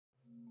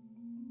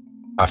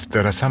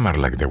After a summer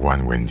like the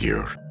one we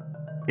endure,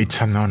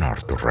 it's an honor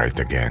to write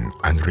again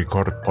and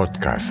record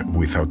podcasts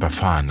without a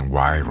fan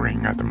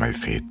wiring at my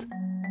feet.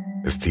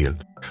 Still,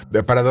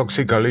 the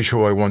paradoxical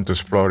issue I want to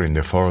explore in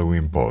the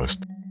following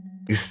post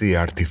is the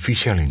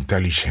artificial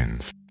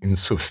intelligence in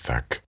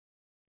Substack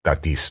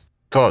that is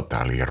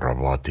totally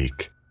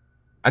robotic.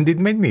 And it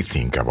made me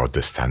think about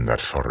the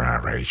standards for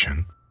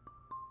narration.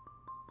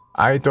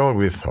 I'd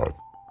always thought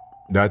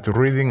that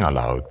reading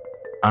aloud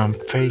and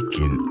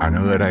faking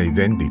another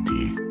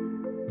identity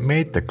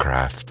made the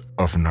craft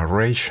of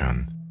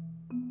narration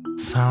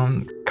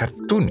sound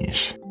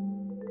cartoonish,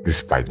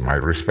 despite my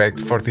respect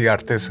for the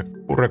artist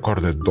who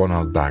recorded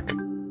Donald Duck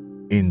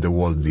in the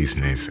Walt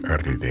Disney's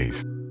early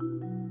days.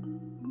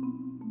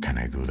 Can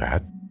I do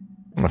that?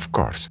 Of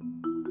course.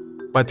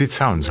 But it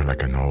sounds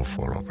like an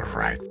awful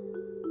override.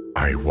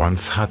 I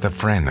once had a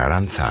friend,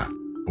 Aranza,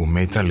 who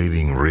made a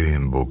living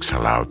reading books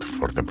aloud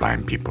for the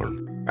blind people,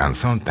 and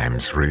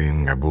sometimes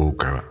reading a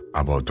book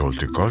about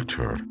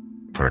horticulture,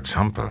 for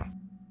example,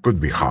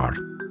 could be hard.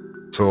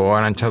 So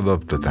Arancha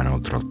adopted a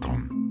neutral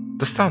tone,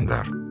 the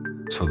standard,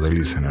 so the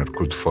listener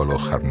could follow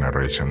her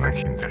narration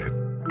unhindered.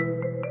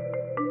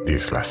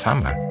 This last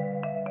summer,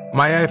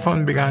 my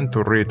iPhone began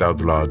to read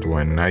out loud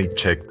when I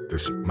checked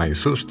my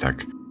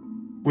Substack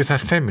with a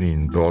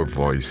feminine doll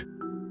voice,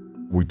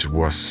 which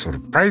was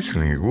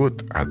surprisingly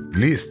good, at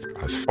least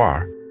as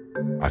far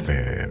as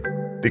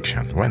the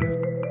diction went.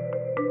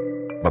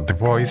 But the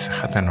voice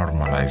had a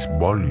normalized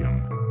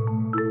volume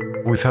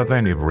without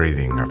any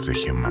breathing of the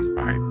human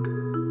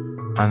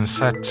pipe, and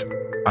such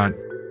a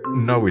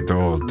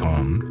know-it-all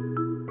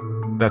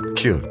tone that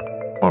killed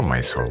all my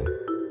soul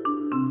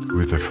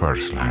with the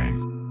first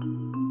line.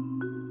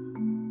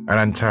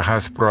 Arancha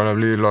has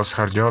probably lost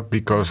her job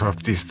because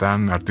of this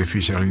damn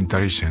artificial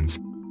intelligence.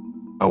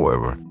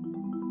 However,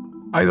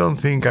 I don't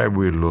think I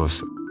will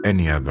lose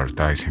any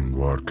advertising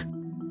work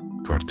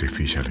to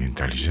artificial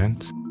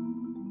intelligence,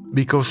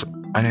 because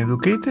an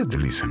educated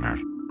listener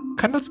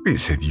cannot be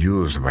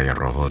seduced by a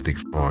robotic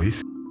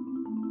voice,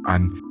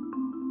 and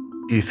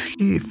if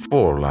he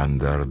fall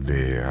under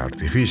the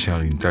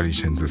artificial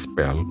intelligence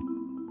spell,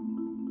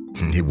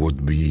 he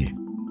would be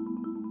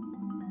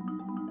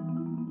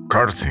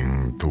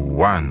cursing to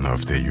one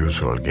of the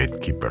usual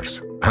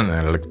gatekeepers, an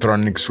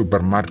electronic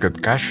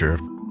supermarket cashier,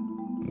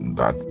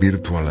 that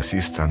virtual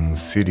assistant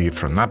Siri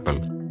from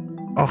Apple,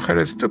 or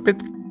her stupid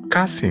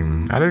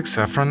cousin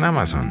Alexa from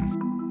Amazon.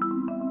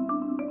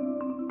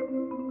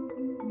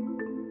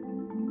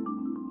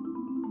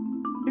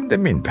 In the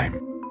meantime,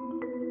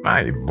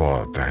 I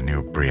bought a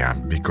new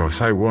preamp because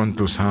I want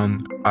to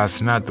sound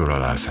as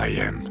natural as I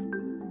am.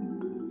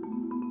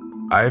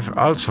 I've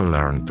also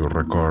learned to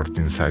record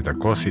inside a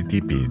cozy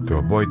teepee to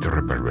avoid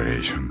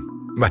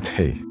reverberation. But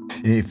hey,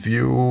 if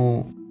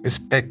you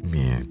expect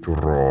me to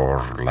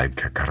roar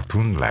like a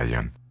cartoon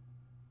lion,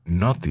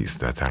 notice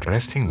that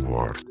arresting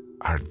words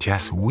are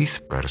just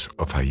whispers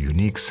of a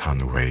unique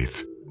sound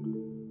wave,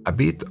 a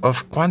bit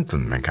of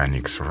quantum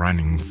mechanics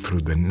running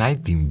through the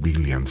 19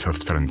 billions of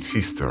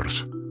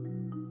transistors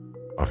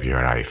of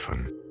your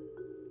iPhone.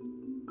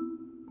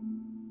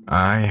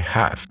 I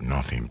have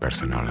nothing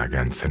personal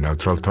against the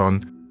neutral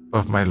tone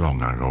of my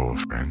long-ago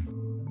friend.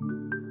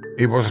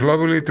 It was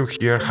lovely to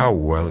hear how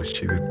well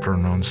she did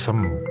pronounce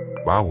some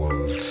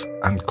vowels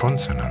and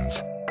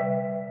consonants.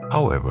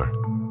 However,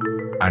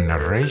 a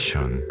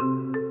narration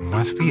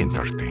must be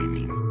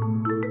entertaining,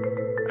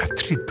 a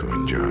treat to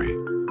enjoy,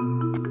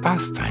 a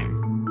pastime.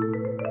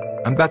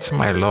 And that's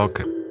my luck,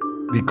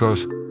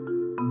 because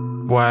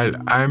while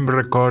I'm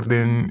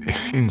recording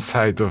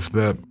inside of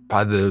the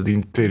padded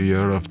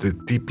interior of the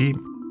teepee,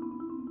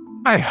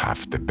 I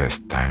have the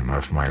best time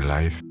of my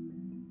life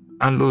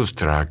and lose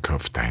track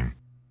of time.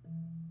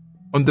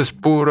 On the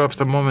spur of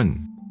the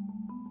moment,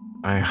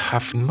 I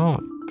have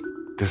not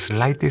the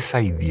slightest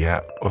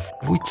idea of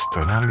which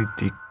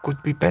tonality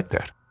could be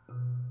better.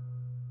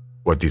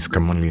 What is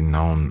commonly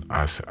known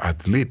as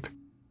ad-lib.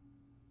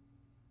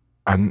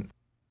 And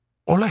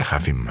all I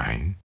have in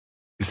mind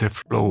is the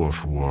flow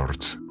of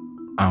words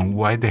and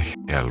why the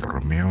hell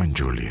Romeo and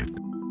Juliet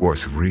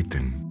was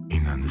written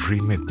in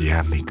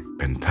unrhythmic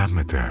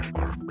pentameter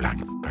or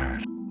blank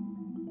verse.